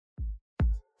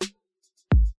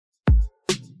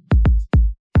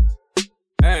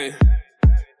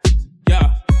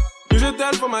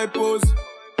tell for my pose.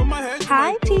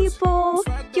 Hi people,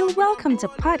 you're welcome to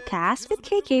Podcast with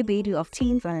KK Bedu of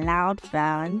Teens and Loud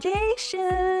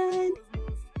Foundation.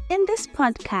 In this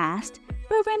podcast,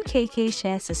 Reverend KK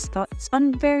shares his thoughts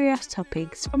on various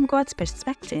topics from God's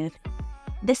perspective.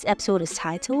 This episode is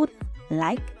titled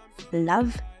Like,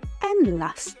 Love, and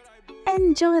Lust.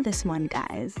 Enjoy this one,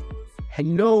 guys.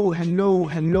 Hello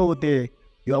there.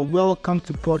 You are welcome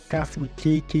to Podcast with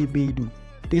KK Bedu.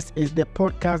 This is the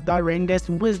podcast that renders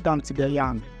wisdom to the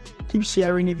young. Keep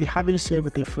sharing if you haven't shared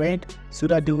with a friend so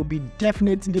that they will be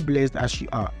definitely blessed as you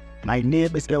are. My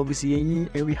name is Elvis Yenyi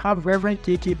and we have Reverend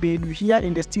KK Bedu here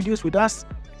in the studios with us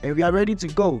and we are ready to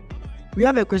go. We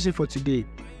have a question for today.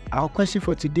 Our question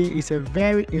for today is a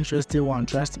very interesting one,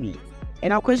 trust me.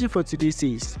 And our question for today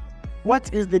says,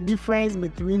 what is the difference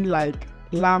between like,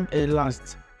 love and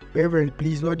lust? Reverend,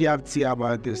 please, what do you have to say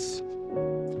about this?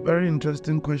 Very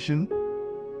interesting question.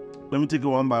 Let me take it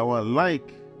one by one.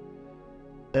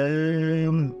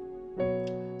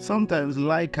 Sometimes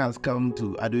like has come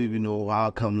to, I don't even know how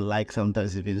come like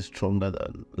sometimes even stronger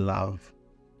than love.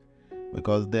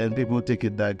 Because then people take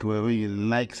it that way, when you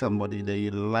like somebody, then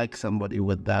you like somebody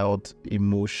without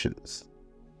emotions.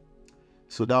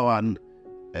 So that one,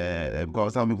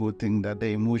 because some people think that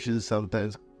the emotions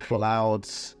sometimes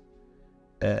clouds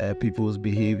people's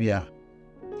behavior,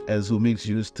 and so makes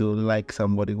you still like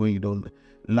somebody when you don't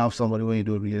love somebody when you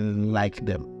don't really like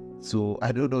them. So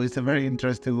I don't know, it's a very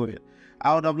interesting way.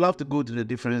 I would have loved to go to the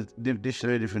different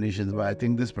dictionary definitions, but I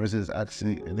think this person is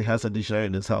actually, he has a dictionary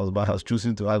in his house, but has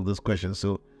chosen to ask this question.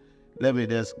 So let me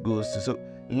just go. So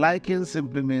liking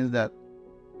simply means that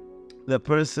the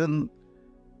person,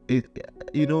 when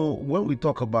we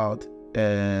talk about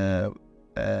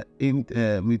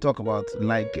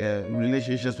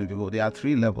relationships with people, there are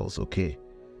three levels. Okay,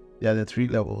 there are the three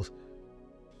levels.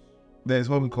 There's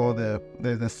what we call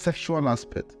there's the sexual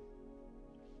aspect.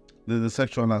 There's the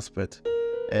sexual aspect,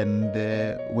 and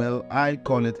I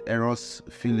call it eros,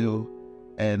 phileo,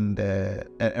 and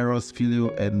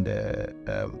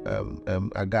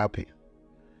agape.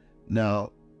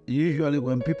 Now, usually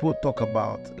when people talk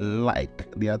about like,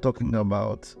 they are talking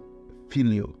about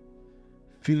phileo.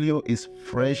 Phileo is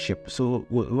friendship. So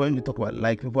when we talk about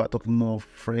like, people are talking more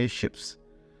friendships.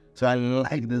 So I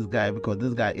like this guy because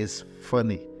this guy is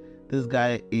funny. This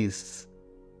guy is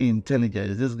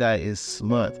intelligent. This guy is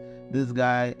smart. This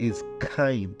guy is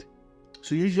kind.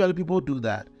 So usually people do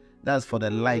that. That's for the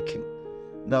liking.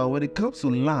 Now, when it comes to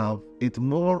love, it's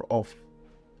more of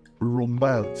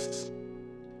romance.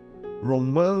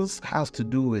 Romance has to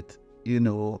do with,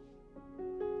 you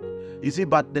see,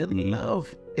 but then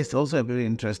love is also a very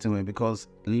interesting way, because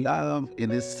love in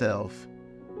itself,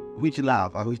 which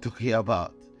love are we talking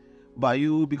about? But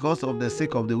because of the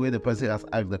sake of the way the person has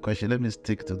asked the question, let me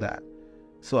stick to that.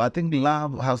 So I think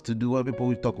love has to do, when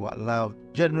people talk about love,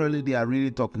 generally they are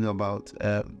really talking about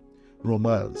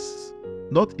romance.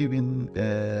 Not even,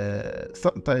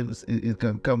 sometimes it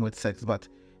can come with sex, but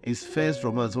it's first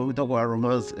romance. When we talk about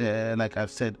romance, like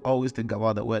I've said, always think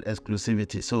about the word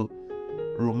exclusivity. So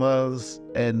romance,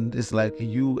 and it's like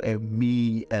you and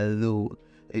me alone.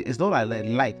 It's not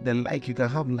like the like, you can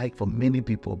have like for many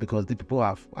people, because the people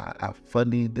are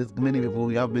funny. There's many people,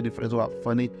 we have many friends who are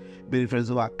funny, many friends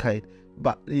who are kind.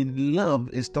 But in love,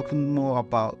 it's talking more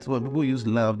about, when people use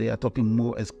love, they are talking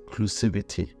more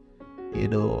exclusivity,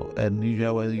 and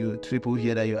usually when people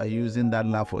hear that you are using that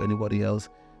love for anybody else,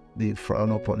 they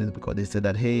frown upon it, because they say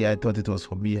that, hey, I thought it was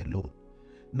for me alone.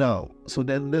 Now, so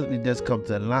then let me just come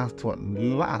to the last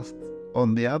one. Last,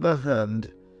 on the other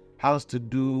hand, has to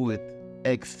do with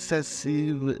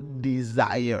excessive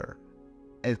desire.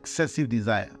 Excessive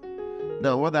desire.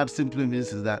 Now, what that simply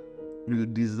means is that you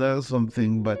desire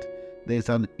something, but there's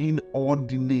an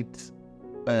inordinate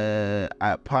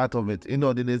part of it.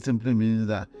 Inordinate simply means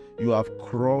that you have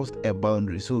crossed a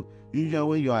boundary. So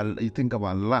usually when you think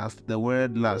about lust, the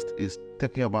word lust is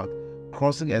talking about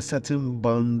crossing a certain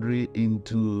boundary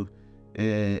into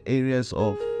areas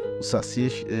of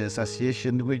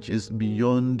satiation, which is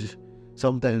beyond,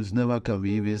 sometimes never can be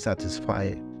even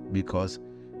satisfied, because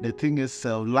the thing is,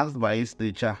 lust by its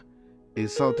nature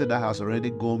is something that has already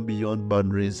gone beyond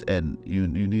boundaries, and you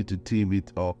need to tame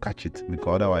it or catch it,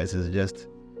 because otherwise it's just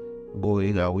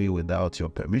going away without your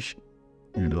permission.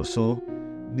 So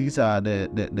these are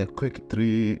the quick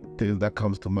three things that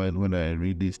comes to mind when I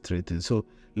read these three things. So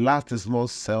lust is more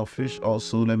selfish.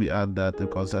 Also, let me add that,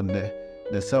 because and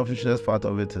the selfishness part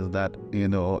of it is that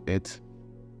it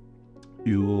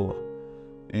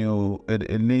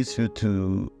leads you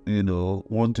to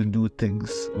want to do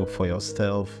things for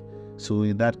yourself. So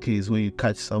in that case, when you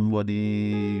catch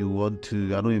somebody, you're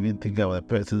not even thinking about the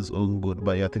person's own good,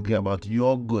 but you're thinking about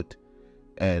your good.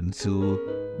 And so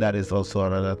that is also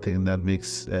another thing that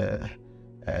makes a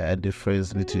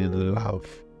difference between love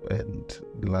and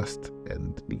lust.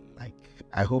 And like,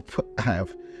 I hope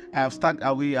I've tried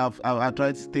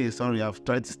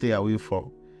to stay away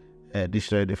from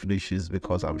dictionary definitions,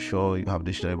 because I'm sure you have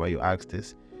dictionary where you ask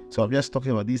this. So I'm just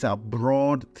talking about, these are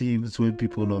broad themes when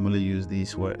people normally use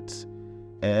these words.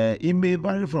 It may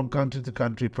vary from country to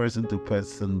country, person to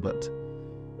person, but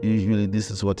usually this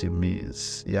is what it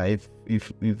means. Yeah, if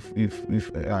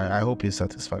I hope it's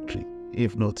satisfactory.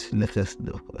 If not, let us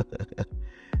know.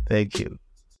 Thank you.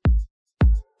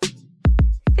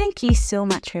 Thank you so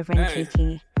much, Reverend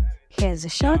KK. Here's a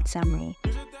short summary.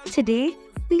 Today,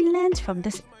 we learned from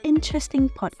this interesting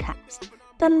podcast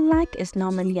that like is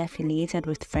normally affiliated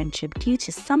with friendship due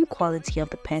to some quality of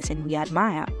the person we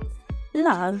admire.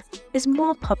 Love is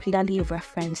more popularly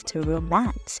referenced to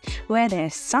romance, where there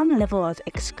is some level of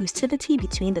exclusivity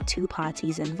between the two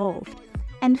parties involved.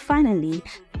 And finally,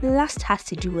 lust has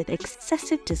to do with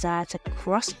excessive desire to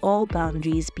cross all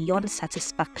boundaries beyond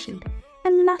satisfaction.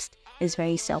 And lust is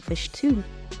very selfish too.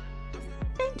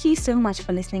 Thank you so much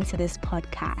for listening to this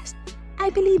podcast. I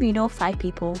believe you know 5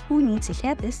 people who need to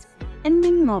hear this and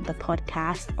many more of the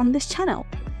podcast on this channel.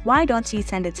 Why don't you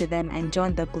send it to them and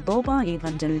join the global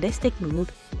evangelistic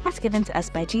move as given to us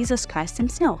by Jesus Christ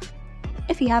himself?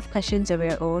 If you have questions of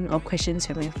your own or questions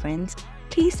from your friends,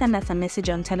 please send us a message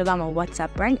on Telegram or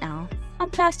WhatsApp right now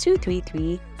on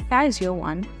 +233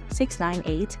 501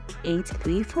 698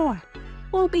 834.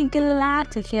 We'll be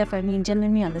glad to hear from you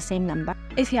genuinely on the same number.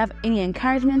 If you have any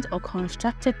encouragement or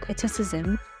constructive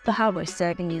criticism for how we're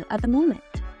serving you at the moment,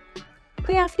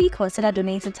 prayerfully consider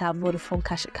donating to our Vodafone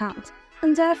cash account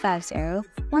on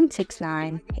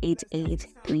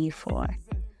 050-169-8834.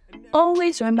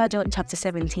 Always remember John chapter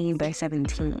 17 verse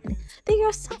 17 that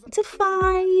you're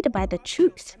sanctified by the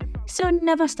truth. So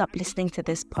never stop listening to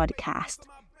this podcast.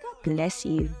 God bless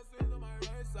you.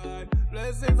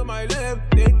 Blessings on my life,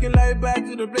 taking life back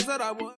to the place that I want.